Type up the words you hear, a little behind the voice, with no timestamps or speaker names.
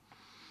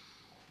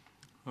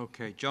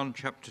Okay, John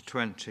chapter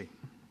 20,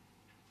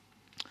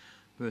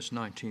 verse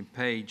 19,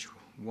 page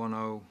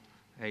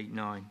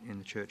 1089 in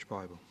the Church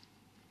Bible.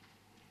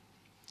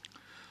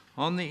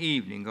 On the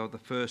evening of the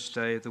first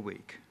day of the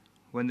week,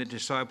 when the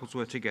disciples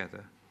were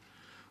together,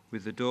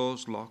 with the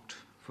doors locked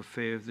for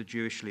fear of the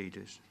Jewish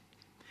leaders,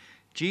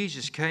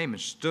 Jesus came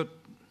and stood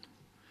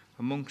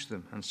amongst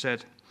them and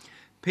said,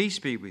 "Peace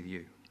be with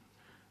you."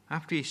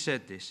 After he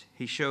said this,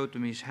 he showed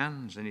them his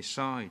hands and his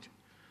side.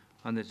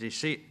 And the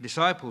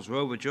disciples were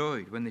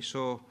overjoyed when they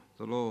saw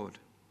the Lord.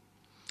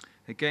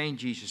 Again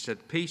Jesus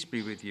said, "Peace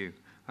be with you.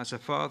 As the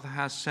Father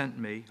has sent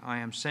me, I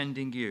am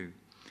sending you."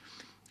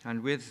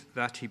 And with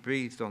that he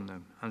breathed on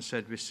them and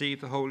said, "Receive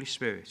the Holy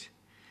Spirit.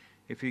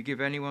 If you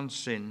give anyone's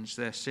sins,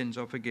 their sins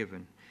are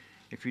forgiven.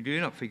 If you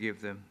do not forgive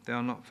them, they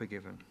are not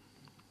forgiven."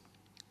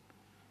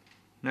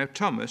 Now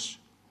Thomas,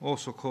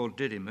 also called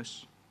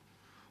Didymus,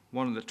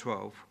 one of the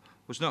 12,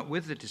 was not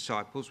with the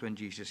disciples when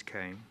Jesus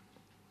came.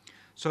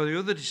 So the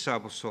other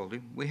disciples told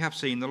him, "We have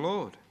seen the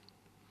Lord."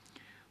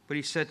 But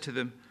he said to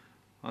them,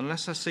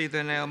 "Unless I see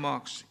the nail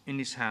marks in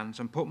his hands,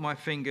 and put my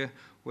finger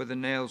where the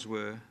nails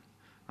were,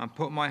 and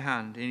put my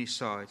hand in his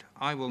side,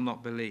 I will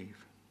not believe."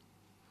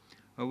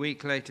 A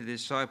week later the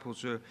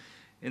disciples were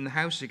in the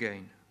house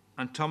again,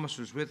 and Thomas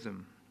was with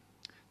them.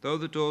 Though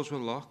the doors were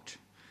locked,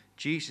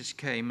 Jesus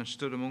came and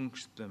stood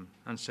amongst them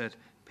and said,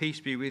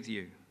 "Peace be with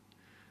you."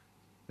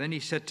 Then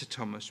he said to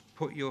Thomas,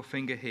 "Put your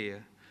finger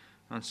here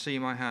and see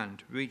my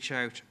hand. Reach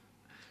out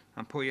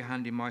and put your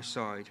hand in my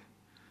side.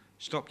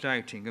 Stop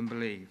doubting and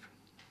believe."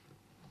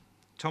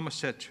 Thomas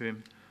said to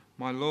him,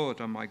 "My Lord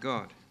and my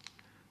God."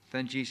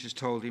 Then Jesus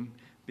told him,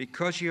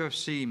 "Because you have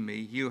seen me,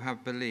 you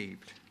have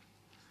believed.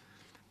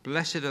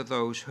 Blessed are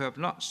those who have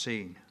not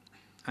seen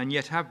and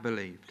yet have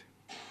believed."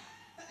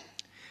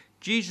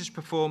 Jesus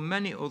performed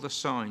many other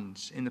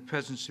signs in the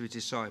presence of his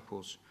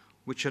disciples,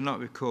 which are not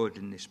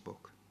recorded in this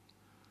book.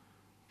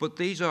 But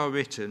these are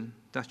written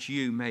that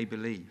you may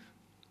believe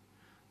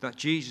that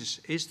Jesus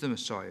is the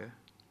Messiah,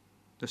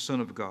 the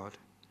Son of God,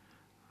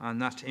 and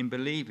that in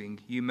believing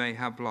you may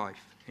have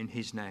life in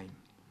his name.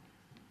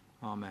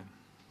 Amen.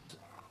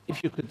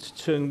 If you could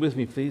turn with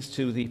me, please,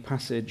 to the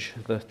passage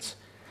that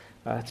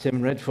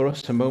Tim read for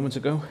us a moment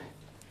ago.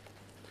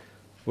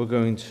 We're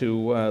going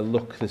to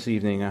look this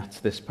evening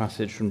at this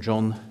passage from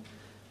John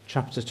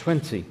chapter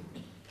 20.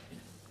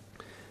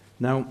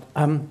 Now,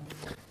 in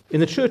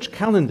the church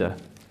calendar,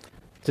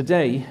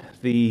 today,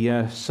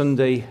 the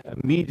Sunday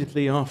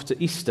immediately after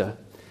Easter,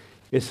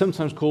 is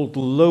sometimes called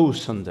Low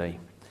Sunday.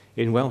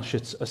 In Welsh,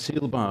 it's y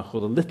Sul Bach,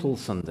 or the Little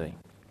Sunday.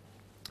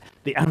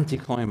 The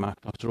anticlimax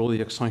after all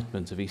the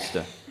excitement of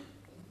Easter.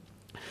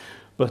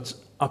 But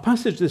our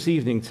passage this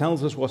evening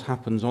tells us what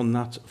happens on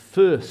that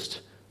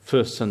first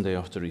Sunday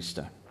after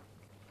Easter.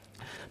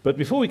 But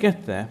before we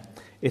get there,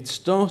 it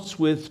starts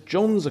with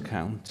John's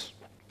account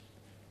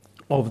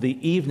of the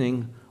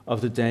evening of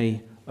the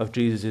day of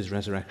Jesus'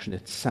 resurrection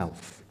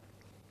itself.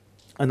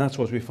 And that's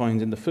what we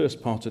find in the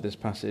first part of this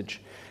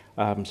passage,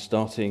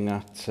 starting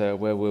at,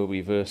 where were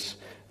we, verse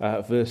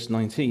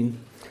 19,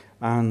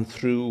 and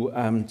through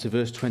to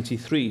verse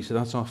 23. So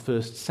that's our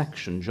first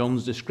section,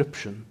 John's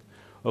description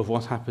of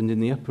what happened in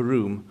the upper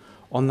room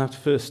on that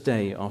first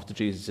day after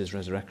Jesus'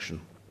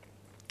 resurrection.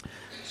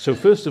 So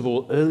first of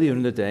all, earlier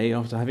in the day,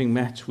 after having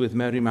met with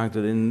Mary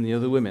Magdalene and the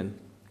other women,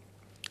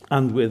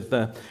 and with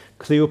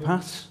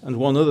Cleopas and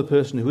one other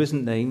person who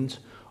isn't named,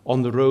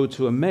 on the road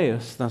to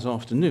Emmaus that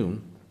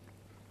afternoon,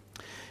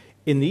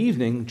 in the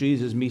evening,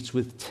 Jesus meets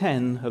with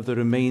 10 of the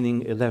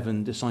remaining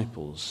 11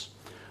 disciples.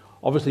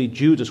 Obviously,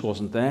 Judas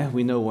wasn't there.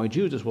 We know why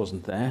Judas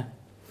wasn't there.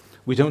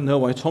 We don't know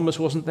why Thomas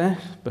wasn't there,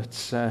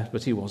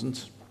 but he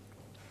wasn't.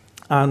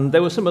 And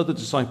there were some other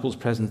disciples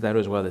present there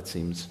as well, it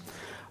seems.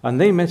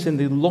 And they met in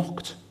the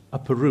locked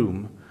upper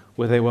room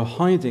where they were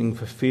hiding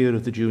for fear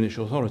of the Jewish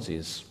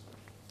authorities.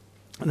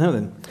 Now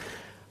then,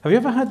 have you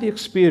ever had the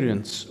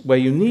experience where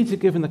you need to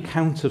give an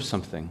account of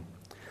something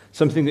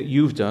that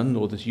you've done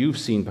or that you've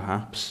seen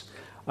perhaps,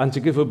 and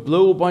to give a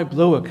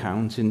blow-by-blow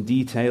account in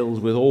details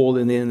with all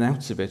in and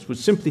outs of it would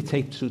simply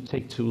take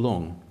too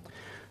long?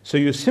 So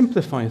you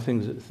simplify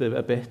things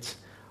a bit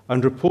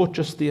and report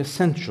just the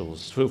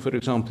essentials. So, for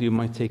example, you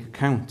might take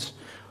account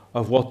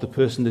of what the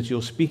person that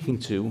you're speaking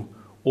to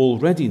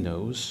already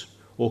knows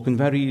or can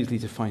very easily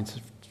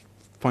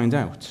find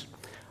out.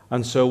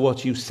 And so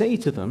what you say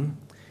to them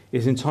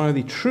is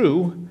entirely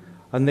true,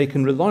 and they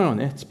can rely on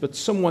it, but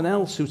someone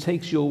else who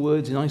takes your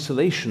words in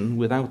isolation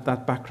without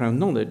that background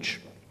knowledge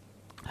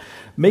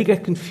may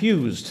get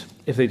confused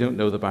if they don't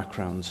know the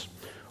backgrounds,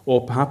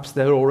 or perhaps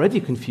they're already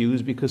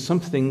confused because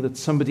something that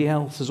somebody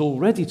else has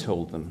already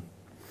told them.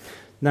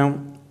 Now,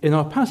 in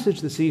our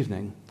passage this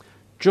evening,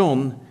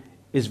 John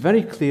is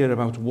very clear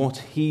about what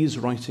he's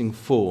writing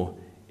for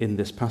in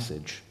this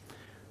passage.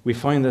 We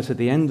find that at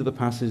the end of the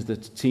passage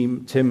that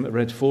Tim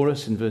read for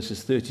us in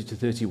verses 30 to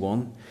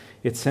 31,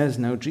 it says,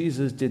 "Now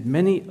Jesus did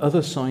many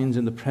other signs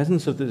in the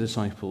presence of the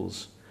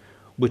disciples,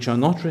 which are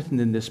not written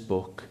in this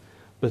book,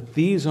 but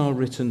these are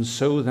written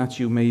so that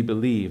you may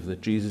believe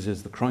that Jesus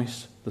is the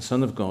Christ, the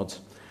Son of God,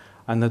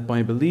 and that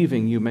by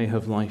believing you may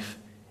have life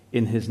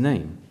in his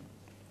name.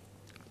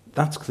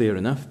 That's clear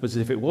enough, but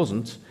if it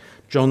wasn't,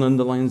 John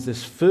underlines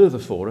this further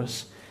for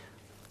us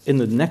in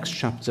the next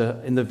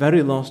chapter, in the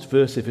very last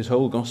verse of his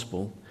whole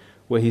gospel,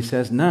 where he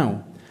says,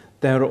 "Now,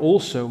 there are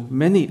also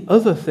many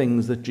other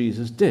things that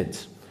Jesus did.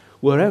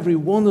 Were every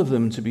one of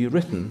them to be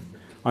written,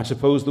 I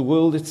suppose the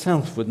world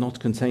itself would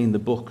not contain the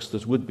books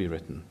that would be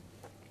written."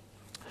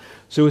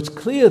 So it's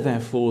clear,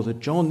 therefore, that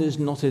John is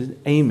not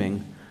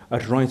aiming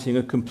at writing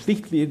a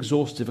completely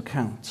exhaustive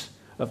account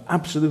of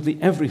absolutely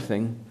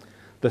everything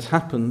that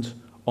happened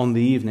on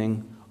the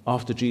evening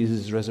after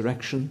Jesus'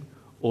 resurrection,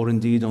 or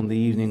indeed on the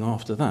evening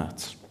after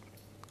that.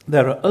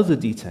 There are other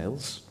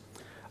details,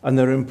 and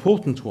there are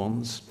important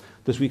ones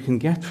that we can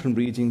get from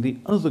reading the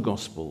other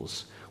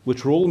Gospels,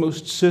 which were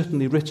almost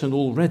certainly written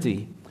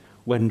already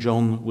when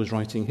John was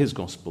writing his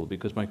Gospel,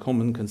 because by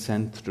common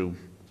consent through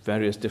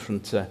various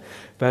different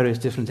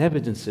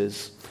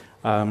evidences,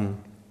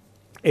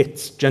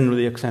 it's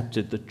generally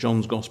accepted that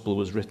John's Gospel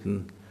was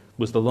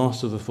the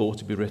last of the four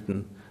to be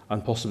written,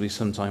 and possibly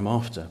sometime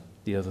after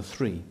the other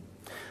three.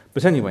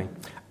 But anyway,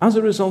 as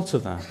a result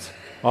of that,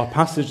 our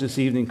passage this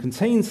evening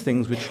contains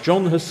things which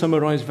John has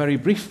summarized very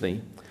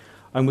briefly,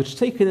 and which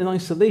taken in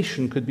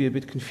isolation could be a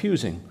bit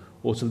confusing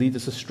or to lead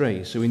us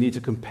astray. So we need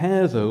to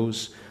compare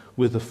those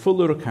with the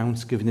fuller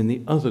accounts given in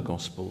the other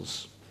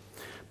Gospels.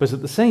 But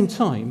at the same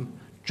time,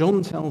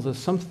 John tells us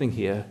something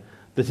here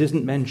that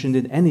isn't mentioned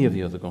in any of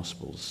the other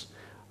Gospels.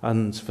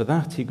 And for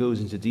that, he goes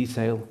into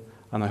detail,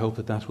 and I hope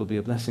that that will be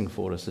a blessing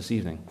for us this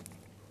evening.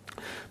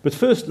 But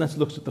first, let's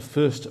look at the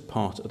first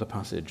part of the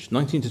passage,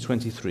 19 to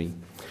 23,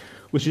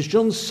 which is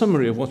John's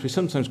summary of what we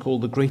sometimes call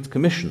the Great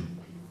Commission,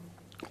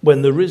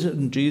 when the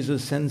risen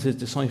Jesus sends his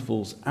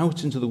disciples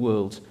out into the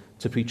world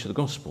to preach the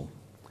gospel.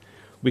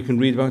 We can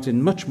read about it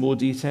in much more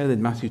detail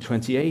in Matthew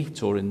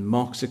 28, or in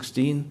Mark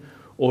 16,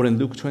 or in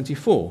Luke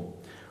 24.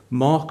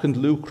 Mark and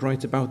Luke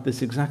write about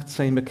this exact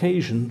same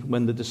occasion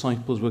when the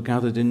disciples were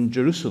gathered in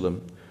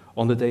Jerusalem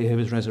on the day of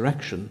his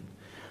resurrection.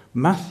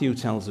 Matthew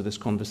tells of this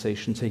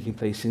conversation taking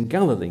place in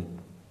Galilee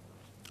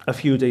a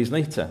few days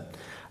later.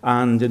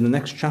 And in the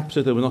next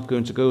chapter, though we're not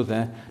going to go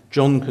there,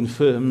 John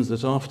confirms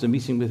that after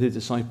meeting with his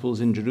disciples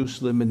in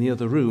Jerusalem in the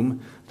other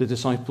room, the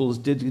disciples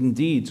did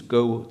indeed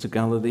go to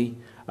Galilee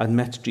and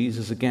met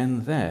Jesus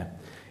again there.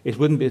 It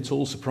wouldn't be at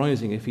all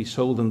surprising if he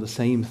told them the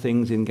same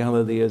things in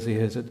Galilee as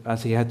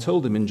he had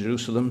told them in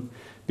Jerusalem,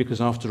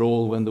 because after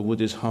all, when the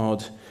wood is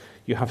hard,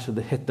 you have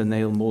to hit the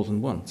nail more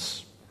than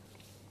once.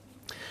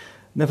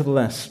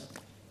 Nevertheless,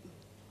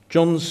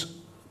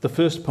 the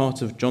first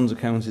part of John's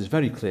account is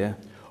very clear.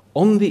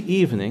 On the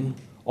evening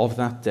of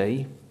that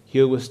day,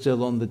 here we're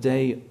still on the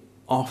day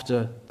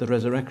after the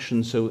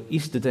resurrection, so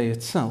Easter Day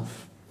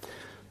itself,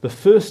 the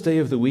first day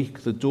of the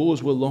week, the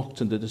doors were locked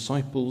and the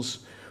disciples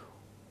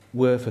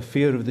were for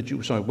fear of the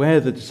Jews, where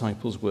the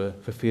disciples were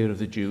for fear of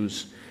the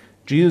Jews.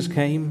 Jesus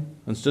came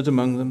and stood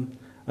among them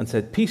and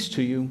said, "Peace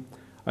to you."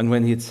 And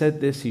when he had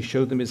said this, he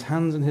showed them his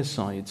hands and his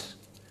sides.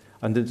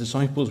 And the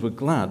disciples were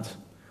glad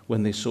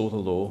when they saw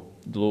the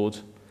Lord.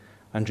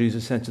 And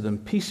Jesus said to them,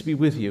 "Peace be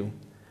with you.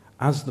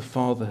 As the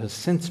Father has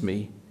sent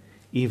me,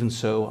 even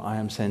so I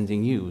am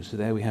sending you." So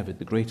there we have it,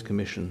 the Great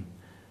Commission,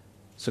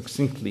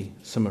 succinctly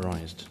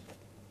summarized.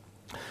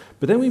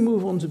 But then we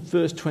move on to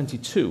verse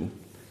 22,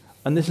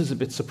 and this is a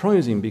bit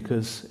surprising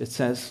because it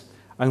says,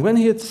 "And when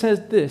he had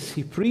said this,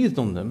 he breathed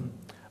on them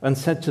and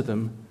said to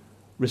them,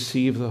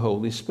 'Receive the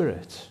Holy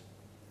Spirit.'"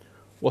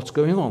 What's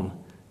going on?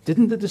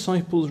 Didn't the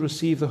disciples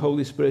receive the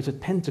Holy Spirit at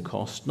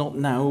Pentecost, not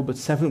now, but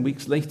 7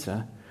 weeks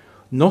later?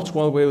 Not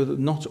while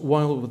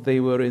they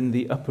were in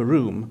the upper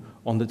room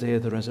on the day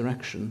of the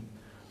resurrection,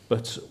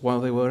 but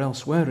while they were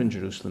elsewhere in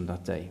Jerusalem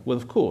that day? Well,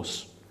 of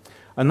course.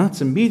 And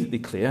that's immediately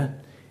clear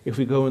if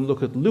we go and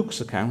look at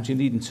Luke's account. You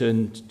needn't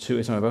turn to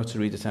it, I'm about to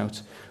read it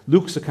out.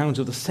 Luke's account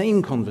of the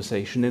same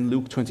conversation in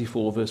Luke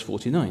 24, verse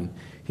 49.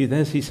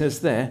 He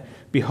says there,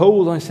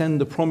 "Behold, I send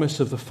the promise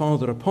of the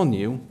Father upon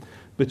you,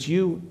 but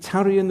you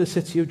tarry in the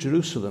city of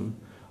Jerusalem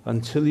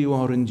until you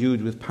are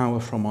endued with power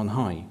from on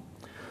high."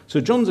 So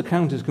John's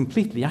account is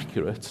completely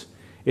accurate.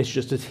 It's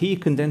just that he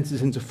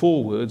condenses into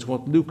 4 words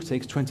what Luke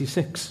takes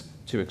 26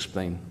 to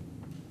explain.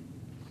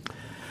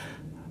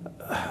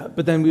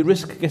 But then we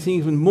risk getting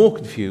even more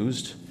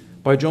confused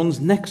by John's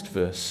next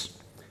verse.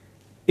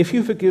 "If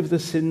you forgive the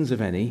sins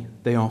of any,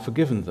 they are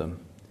forgiven them.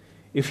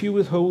 If you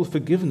withhold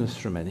forgiveness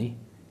from any,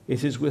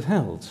 it is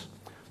withheld."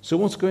 So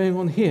what's going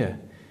on here?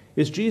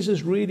 Is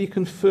Jesus really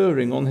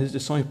conferring on his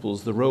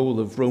disciples the role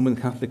of Roman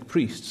Catholic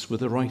priests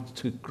with the right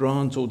to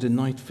grant or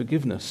deny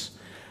forgiveness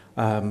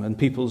and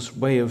people's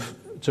way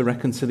to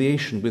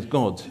reconciliation with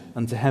God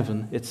and to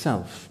heaven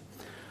itself?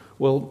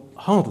 Well,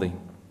 hardly.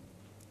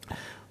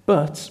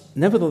 But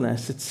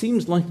nevertheless, it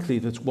seems likely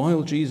that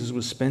while Jesus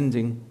was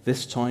spending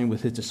this time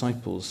with his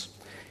disciples,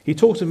 he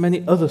talked of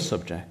many other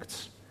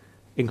subjects,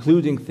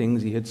 including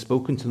things he had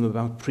spoken to them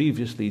about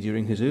previously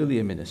during his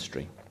earlier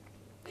ministry.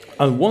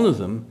 And one of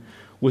them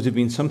would have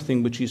been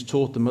something which he's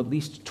taught them at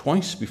least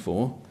twice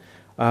before,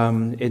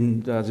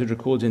 as it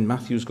records in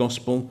Matthew's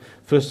Gospel.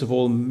 First of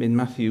all, in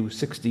Matthew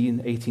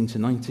 16, 18 to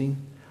 19.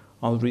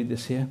 I'll read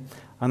this here.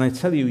 And I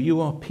tell you,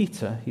 you are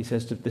Peter, he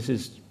says, this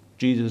is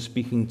Jesus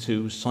speaking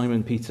to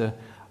Simon Peter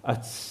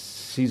at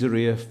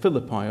Caesarea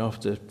Philippi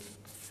after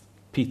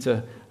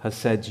Peter has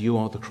said, you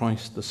are the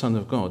Christ, the Son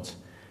of God.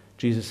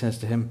 Jesus says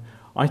to him,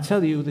 I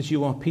tell you that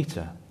you are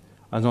Peter,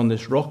 and on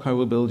this rock I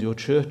will build your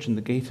church, and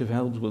the gate of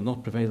hell will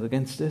not prevail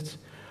against it.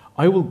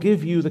 I will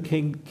give you the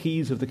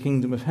keys of the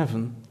kingdom of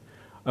heaven,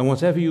 and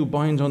whatever you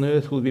bind on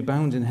earth will be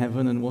bound in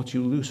heaven, and what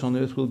you loose on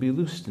earth will be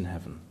loosed in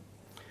heaven.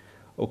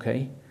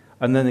 Okay,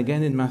 and then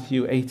again in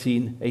Matthew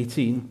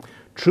 18:18,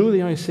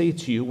 truly I say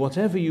to you,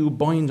 whatever you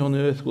bind on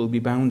earth will be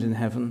bound in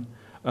heaven,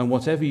 and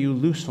whatever you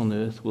loose on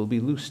earth will be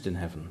loosed in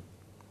heaven.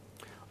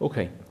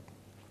 Okay,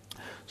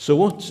 so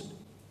what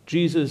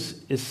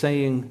Jesus is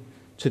saying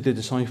to the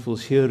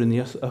disciples here in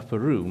the upper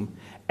room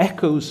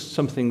echoes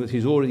something that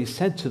he's already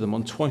said to them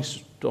on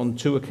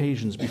two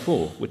occasions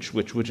before, which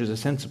is a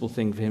sensible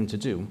thing for him to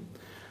do.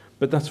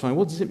 But that's fine.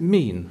 What does it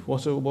mean?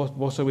 What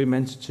are we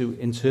meant to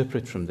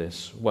interpret from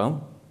this?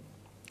 Well,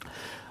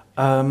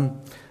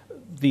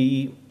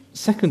 the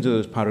second of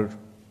those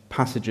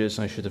passages,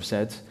 I should have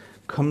said,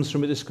 comes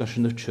from a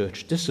discussion of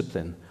church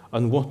discipline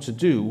and what to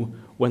do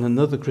when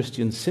another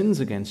Christian sins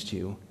against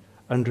you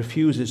and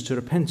refuses to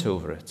repent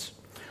over it.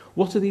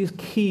 What are these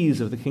keys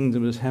of the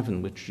kingdom of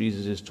heaven which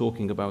Jesus is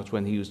talking about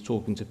when he was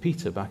talking to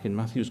Peter back in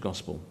Matthew's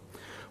Gospel?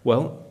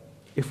 Well,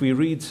 if we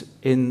read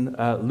in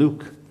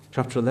Luke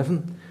chapter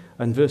 11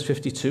 and verse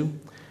 52,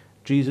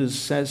 Jesus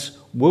says,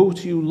 woe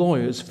to you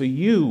lawyers, for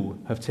you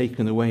have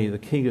taken away the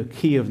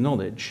key of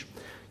knowledge.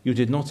 You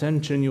did not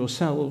enter in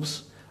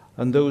yourselves,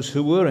 and those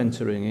who were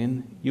entering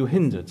in, you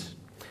hindered.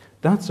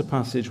 That's a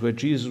passage where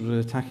Jesus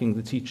was attacking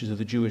the teachers of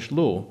the Jewish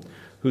law,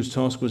 whose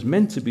task was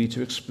meant to be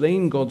to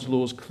explain God's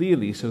laws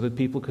clearly so that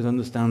people could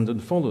understand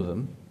and follow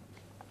them,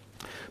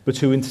 but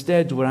who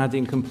instead were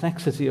adding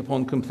complexity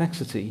upon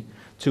complexity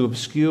to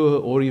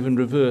obscure or even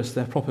reverse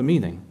their proper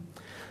meaning.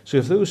 So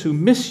if those who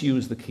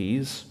misuse the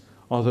keys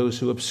are those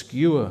who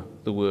obscure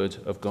the word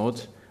of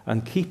God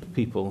and keep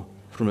people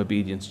from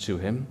obedience to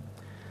him,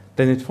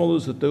 then it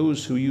follows that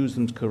those who use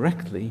them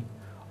correctly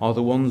are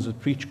the ones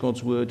that preach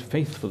God's word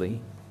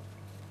faithfully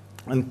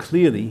and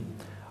clearly,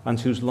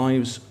 and whose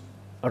lives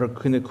are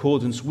in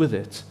accordance with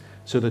it,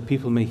 so that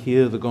people may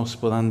hear the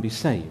gospel and be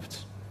saved.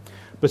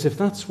 But if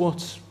that's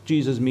what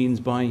Jesus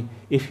means by,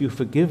 if you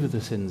forgive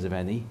the sins of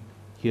any,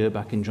 here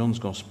back in John's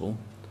Gospel,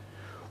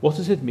 what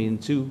does it mean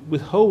to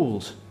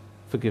withhold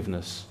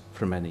forgiveness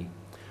from any?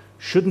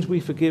 Shouldn't we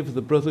forgive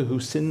the brother who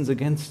sins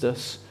against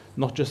us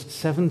not just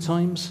 7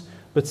 times,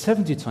 but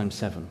 70 times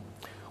 7?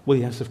 Well,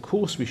 yes, of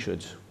course we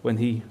should, when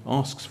he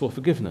asks for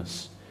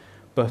forgiveness.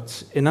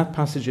 But in that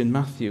passage in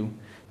Matthew,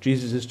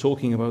 Jesus is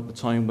talking about the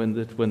time when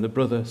the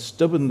brother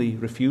stubbornly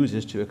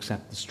refuses to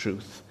accept this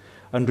truth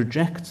and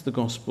rejects the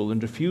gospel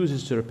and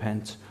refuses to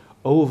repent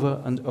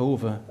over and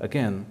over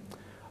again.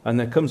 And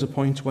there comes a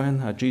point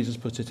when, as Jesus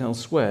puts it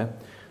elsewhere,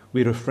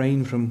 we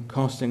refrain from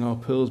casting our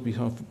pearls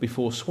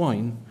before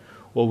swine,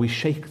 or we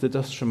shake the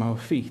dust from our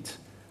feet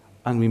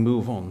and we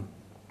move on.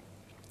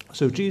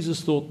 So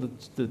Jesus thought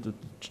that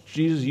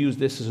Jesus used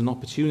this as an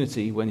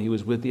opportunity when he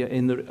was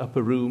in the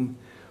upper room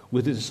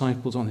with the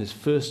disciples on his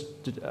first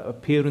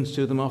appearance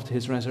to them after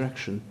his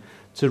resurrection,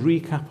 to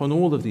recap on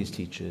all of these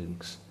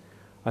teachings.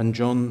 And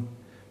John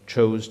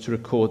chose to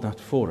record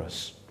that for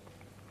us.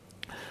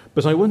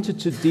 But I wanted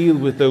to deal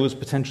with those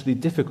potentially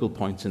difficult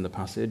points in the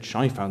passage.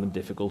 I found them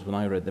difficult when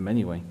I read them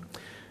anyway,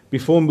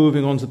 before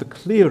moving on to the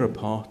clearer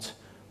part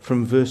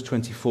from verse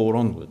 24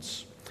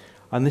 onwards.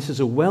 And this is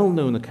a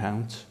well-known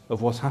account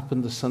of what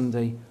happened the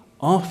Sunday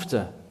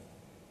after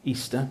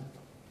Easter,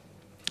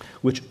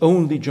 which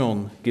only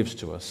John gives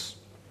to us.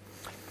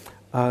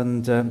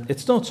 And it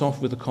starts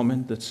off with a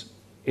comment that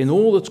in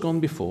all that's gone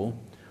before,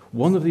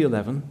 one of the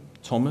 11,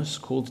 Thomas,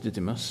 called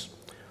Didymus,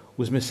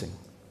 was missing.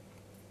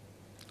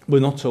 We're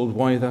not told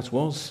why that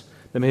was.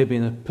 There may have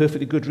been a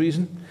perfectly good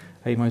reason.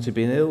 He might have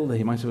been ill.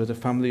 He might have had a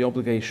family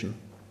obligation.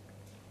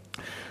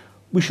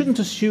 We shouldn't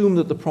assume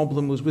that the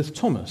problem was with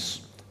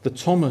Thomas, that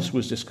Thomas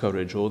was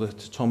discouraged or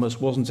that Thomas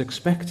wasn't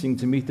expecting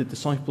to meet the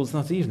disciples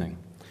that evening,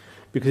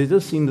 because it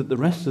does seem that the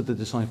rest of the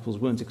disciples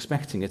weren't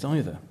expecting it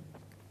either.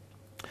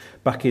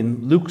 Back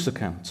in Luke's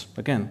account,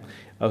 again,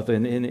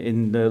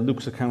 in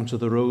Luke's account of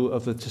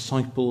the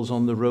disciples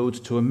on the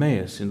road to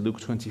Emmaus in Luke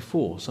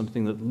 24,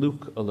 something that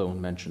Luke alone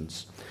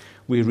mentions,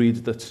 we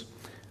read that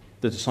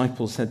the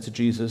disciples said to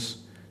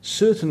Jesus,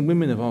 certain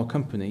women of our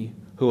company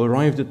who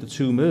arrived at the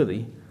tomb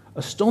early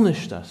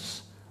astonished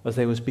us as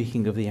they were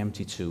speaking of the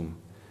empty tomb.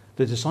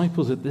 The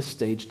disciples at this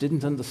stage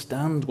didn't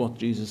understand what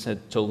Jesus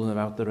had told them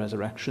about the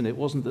resurrection. It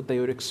wasn't that they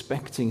were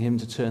expecting him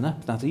to turn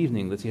up that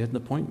evening, that he had an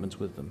appointment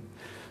with them.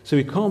 So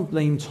we can't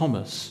blame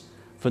Thomas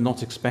for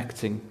not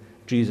expecting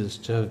Jesus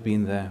to have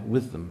been there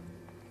with them.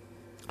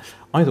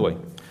 Either way,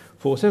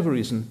 for whatever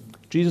reason,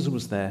 Jesus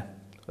was there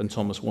and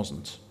Thomas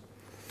wasn't.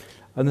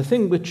 And the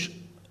thing which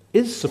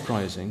is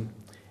surprising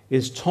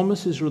is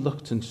Thomas's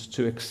reluctance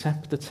to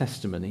accept the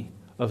testimony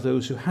of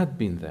those who had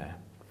been there.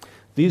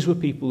 These were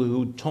people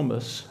who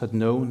Thomas had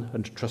known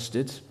and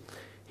trusted.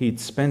 He'd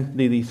spent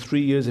nearly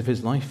 3 years of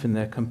his life in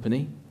their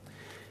company.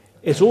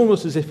 It's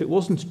almost as if it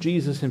wasn't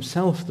Jesus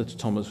himself that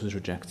Thomas was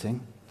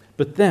rejecting,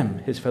 but them,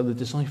 his fellow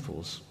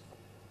disciples.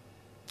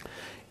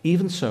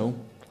 Even so,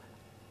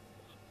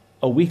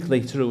 a week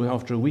later,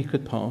 after a week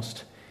had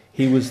passed,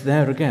 he was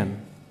there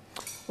again.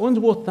 I wonder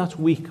what that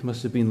week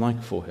must have been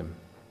like for him.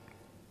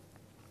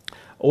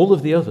 All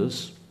of the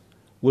others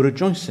were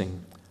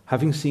rejoicing,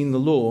 having seen the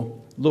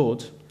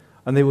Lord,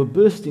 and they were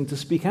bursting to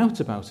speak out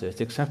about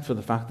it, except for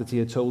the fact that he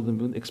had told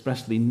them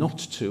expressly not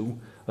to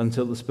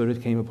until the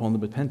Spirit came upon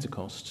them at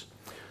Pentecost.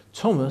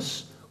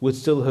 Thomas would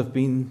still have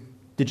been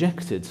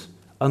dejected,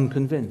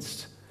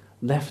 unconvinced,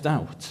 left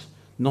out,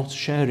 not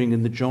sharing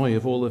in the joy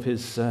of all of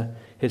his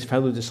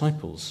fellow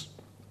disciples.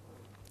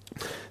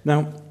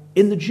 Now,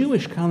 in the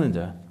Jewish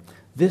calendar,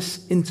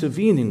 this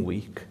intervening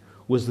week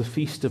was the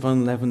Feast of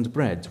Unleavened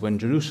Bread, when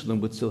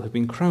Jerusalem would still have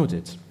been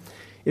crowded.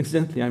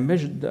 Incidentally, I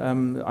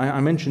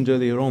mentioned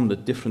earlier on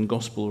that different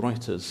gospel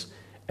writers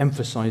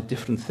emphasized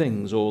different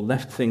things or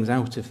left things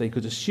out if they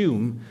could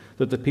assume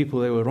that the people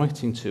they were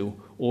writing to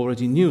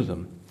already knew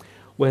them.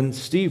 When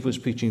Steve was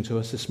preaching to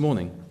us this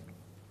morning,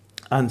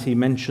 and he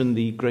mentioned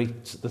the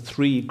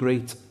 3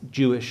 great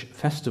Jewish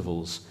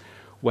festivals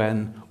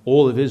when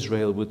all of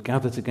Israel would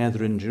gather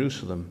together in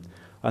Jerusalem,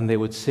 and they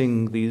would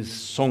sing these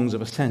songs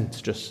of ascent,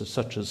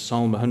 such as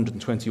Psalm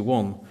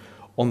 121,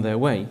 on their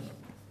way.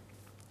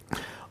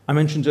 I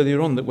mentioned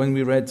earlier on that when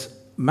we read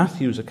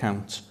Matthew's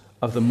account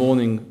of the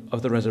morning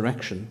of the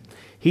resurrection,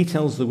 he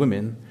tells the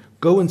women,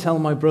 "Go and tell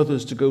my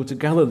brothers to go to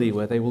Galilee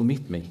where they will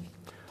meet me."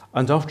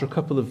 And after a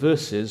couple of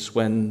verses,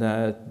 when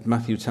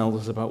Matthew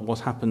tells us about what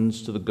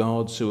happens to the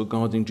guards who are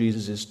guarding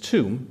Jesus'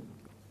 tomb,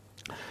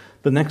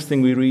 the next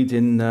thing we read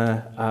in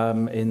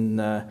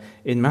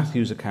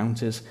Matthew's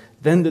account is,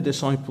 "Then the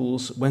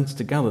disciples went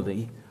to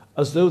Galilee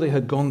as though they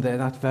had gone there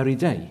that very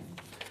day,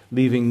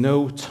 leaving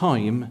no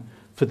time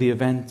for the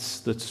events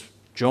that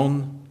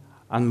John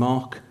and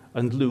Mark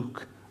and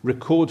Luke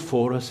record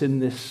for us in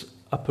this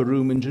upper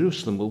room in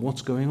Jerusalem." Well,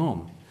 what's going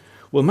on?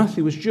 Well,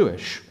 Matthew was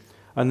Jewish,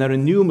 and there are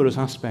numerous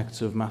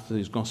aspects of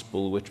Matthew's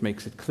gospel which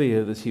makes it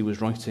clear that he was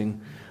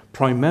writing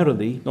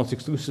primarily, not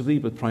exclusively,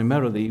 but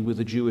primarily with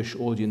a Jewish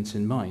audience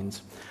in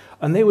mind.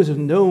 And they would have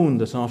known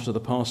that after the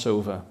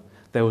Passover,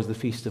 there was the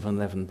Feast of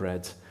Unleavened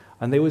Bread.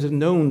 And they would have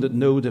known that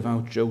no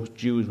devout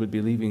Jews would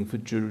be leaving for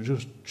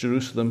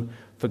Jerusalem,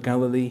 for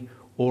Galilee,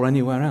 or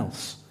anywhere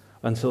else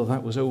until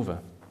that was over.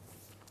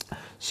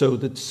 So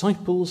the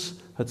disciples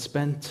had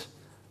spent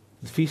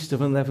the Feast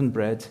of Unleavened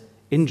Bread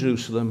in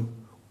Jerusalem,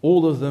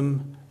 all of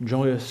them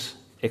joyous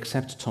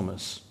except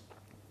Thomas.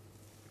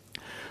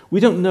 We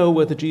don't know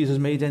whether Jesus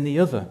made any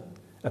other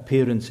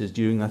appearances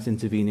during that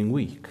intervening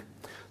week.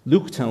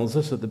 Luke tells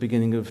us at the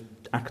beginning of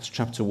Acts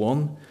chapter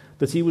 1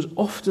 that he was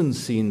often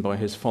seen by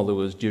his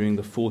followers during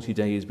the 40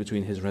 days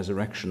between his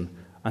resurrection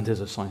and his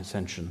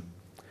ascension.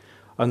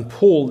 And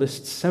Paul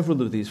lists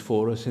several of these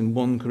for us in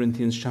 1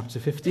 Corinthians chapter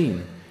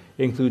 15,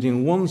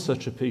 including one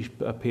such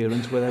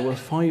appearance where there were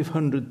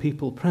 500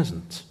 people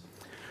present.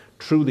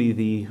 Truly,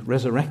 the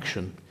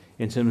resurrection,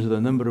 in terms of the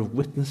number of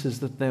witnesses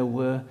that there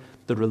were,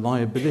 the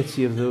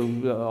reliability of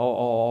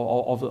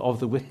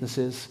the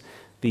witnesses,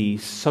 the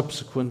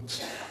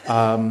subsequent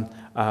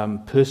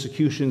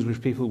persecutions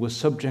which people were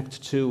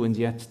subject to and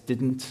yet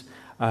didn't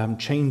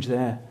change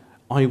their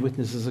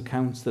eyewitnesses'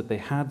 accounts that they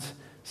had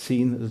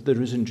seen the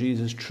risen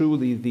Jesus.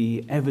 Truly,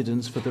 the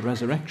evidence for the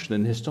resurrection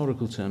in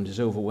historical terms is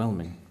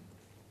overwhelming.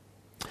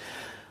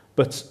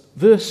 But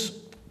verse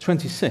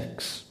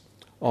 26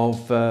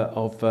 of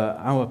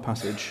our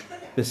passage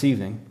this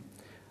evening,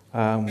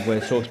 where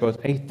it talks about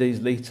 8 days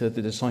later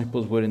the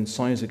disciples were in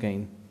Size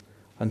again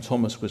and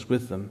Thomas was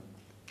with them.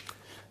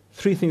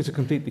 3 things are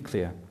completely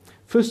clear.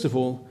 First of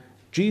all,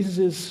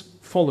 Jesus'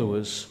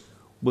 followers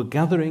were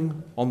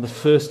gathering on the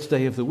first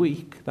day of the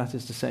week, that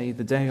is to say,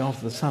 the day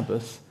after the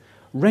Sabbath,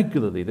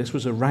 regularly. This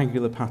was a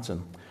regular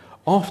pattern.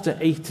 After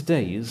 8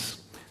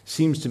 days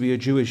seems to be a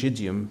Jewish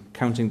idiom,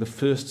 counting the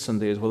first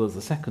Sunday as well as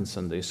the second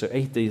Sunday. So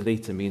 8 days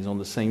later means on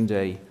the same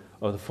day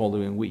of the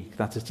following week.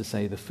 That is to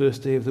say, the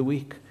first day of the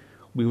week,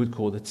 we would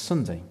call it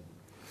Sunday.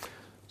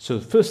 So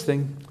the first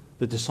thing,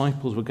 the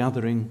disciples were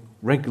gathering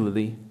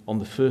regularly on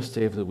the first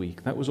day of the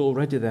week. That was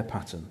already their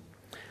pattern.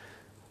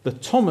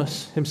 But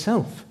Thomas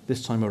himself,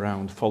 this time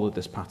around, followed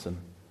this pattern,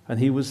 and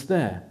he was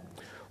there.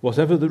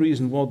 Whatever the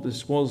reason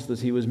this was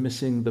that he was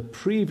missing the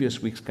previous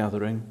week's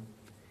gathering,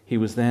 he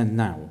was there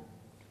now.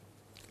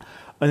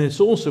 And it's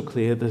also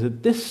clear that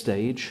at this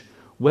stage,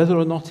 whether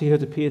or not he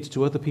had appeared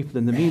to other people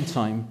in the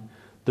meantime,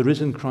 the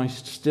risen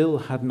Christ still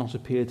had not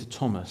appeared to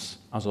Thomas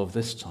as of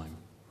this time.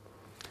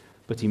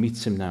 But he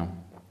meets him now.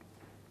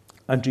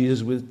 And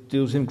Jesus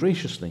deals with him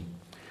graciously.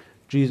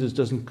 Jesus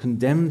doesn't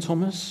condemn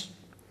Thomas,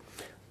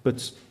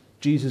 but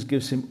Jesus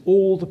gives him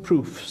all the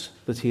proofs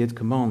that he had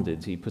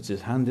commanded. He puts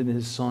his hand in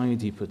his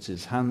side, he puts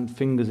his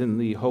fingers in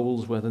the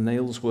holes where the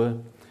nails were,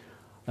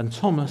 and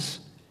Thomas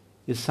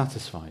is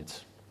satisfied.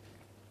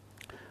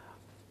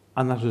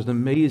 And that was an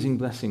amazing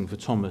blessing for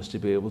Thomas to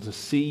be able to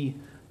see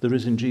the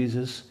risen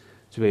Jesus,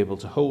 to be able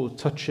to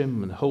touch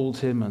him and hold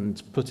him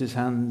and put his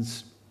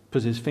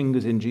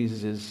fingers in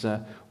Jesus'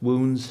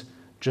 wounds,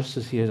 just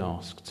as he had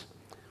asked.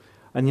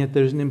 And yet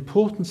there is an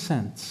important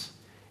sense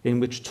in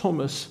which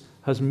Thomas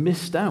has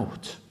missed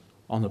out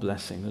on a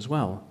blessing as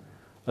well,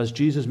 as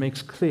Jesus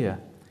makes clear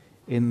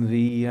in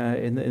the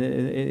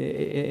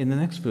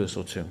next verse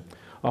or two.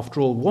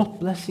 After all, what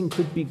blessing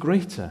could be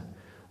greater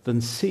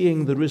than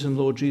seeing the risen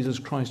Lord Jesus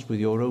Christ with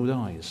your own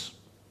eyes?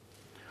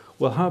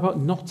 Well, how about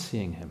not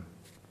seeing him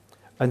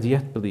and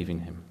yet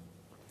believing him?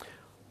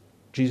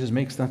 Jesus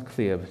makes that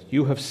clear.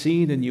 You have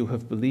seen and you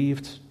have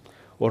believed,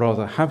 or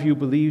rather, have you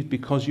believed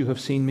because you have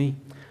seen me?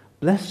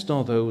 Blessed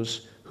are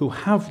those who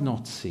have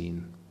not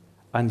seen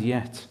and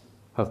yet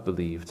have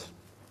believed.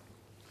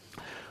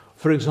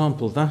 For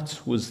example, that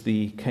was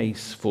the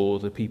case for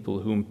the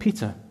people whom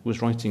Peter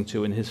was writing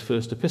to in his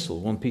first epistle,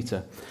 1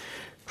 Peter.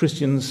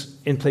 Christians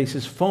in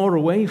places far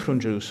away from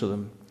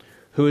Jerusalem,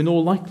 who in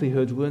all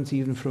likelihood weren't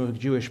even from a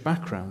Jewish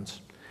background,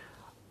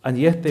 and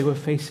yet they were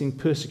facing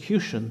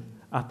persecution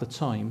at the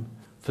time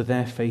for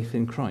their faith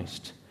in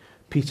Christ.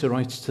 Peter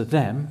writes to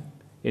them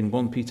in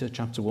 1 Peter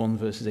chapter 1,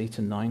 verses 8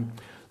 and 9,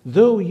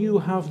 though you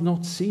have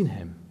not seen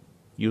him,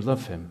 you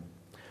love him.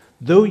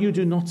 Though you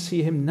do not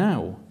see him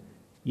now,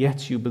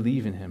 yet you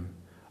believe in him,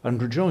 and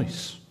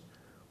rejoice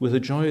with a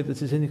joy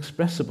that is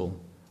inexpressible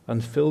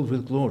and filled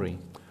with glory,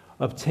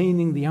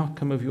 obtaining the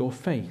outcome of your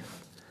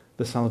faith,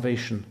 the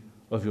salvation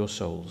of your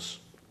souls.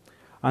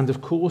 And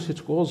of course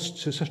it was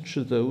to such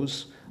as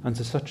those and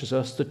to such as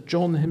us that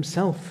John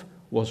himself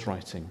was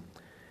writing.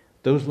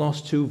 Those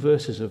last two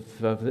verses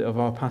of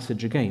our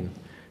passage again.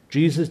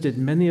 Jesus did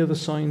many other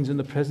signs in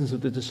the presence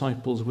of the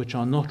disciples which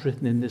are not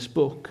written in this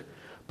book,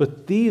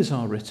 but these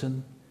are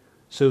written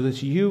so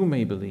that you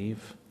may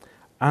believe,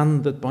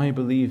 and that by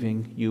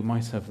believing you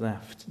might have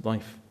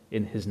life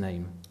in his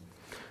name.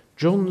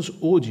 John's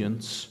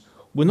audience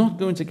were not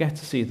going to get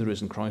to see the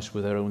risen Christ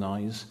with their own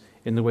eyes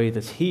in the way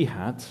that he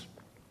had,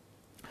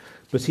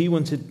 but he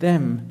wanted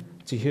them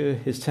to hear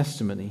his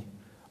testimony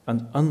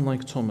and,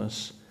 unlike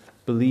Thomas,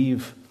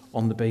 believe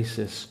on the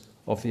basis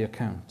of the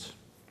account.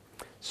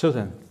 So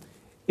then,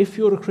 if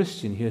you're a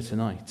Christian here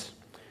tonight,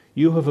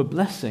 you have a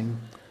blessing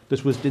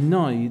that was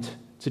denied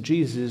to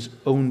Jesus'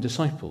 own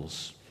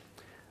disciples.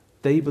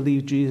 They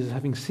believed Jesus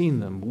having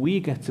seen them. We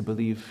get to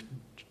believe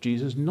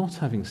Jesus not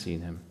having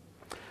seen him.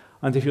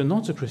 And if you're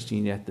not a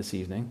Christian yet this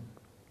evening,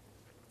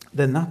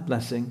 then that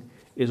blessing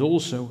is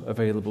also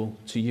available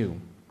to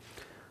you.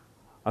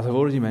 As I've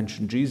already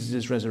mentioned,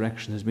 Jesus'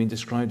 resurrection has been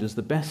described as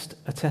the best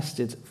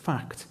attested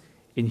fact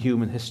in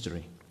human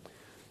history.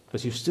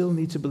 But you still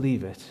need to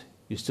believe it.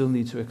 You still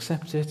need to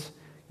accept it.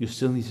 You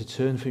still need to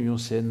turn from your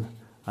sin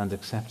and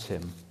accept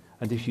him.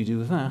 And if you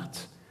do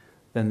that,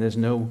 then there's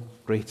no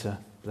greater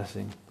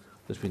blessing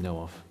that we know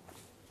of.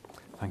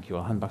 Thank you.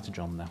 I'll hand back to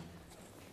John now.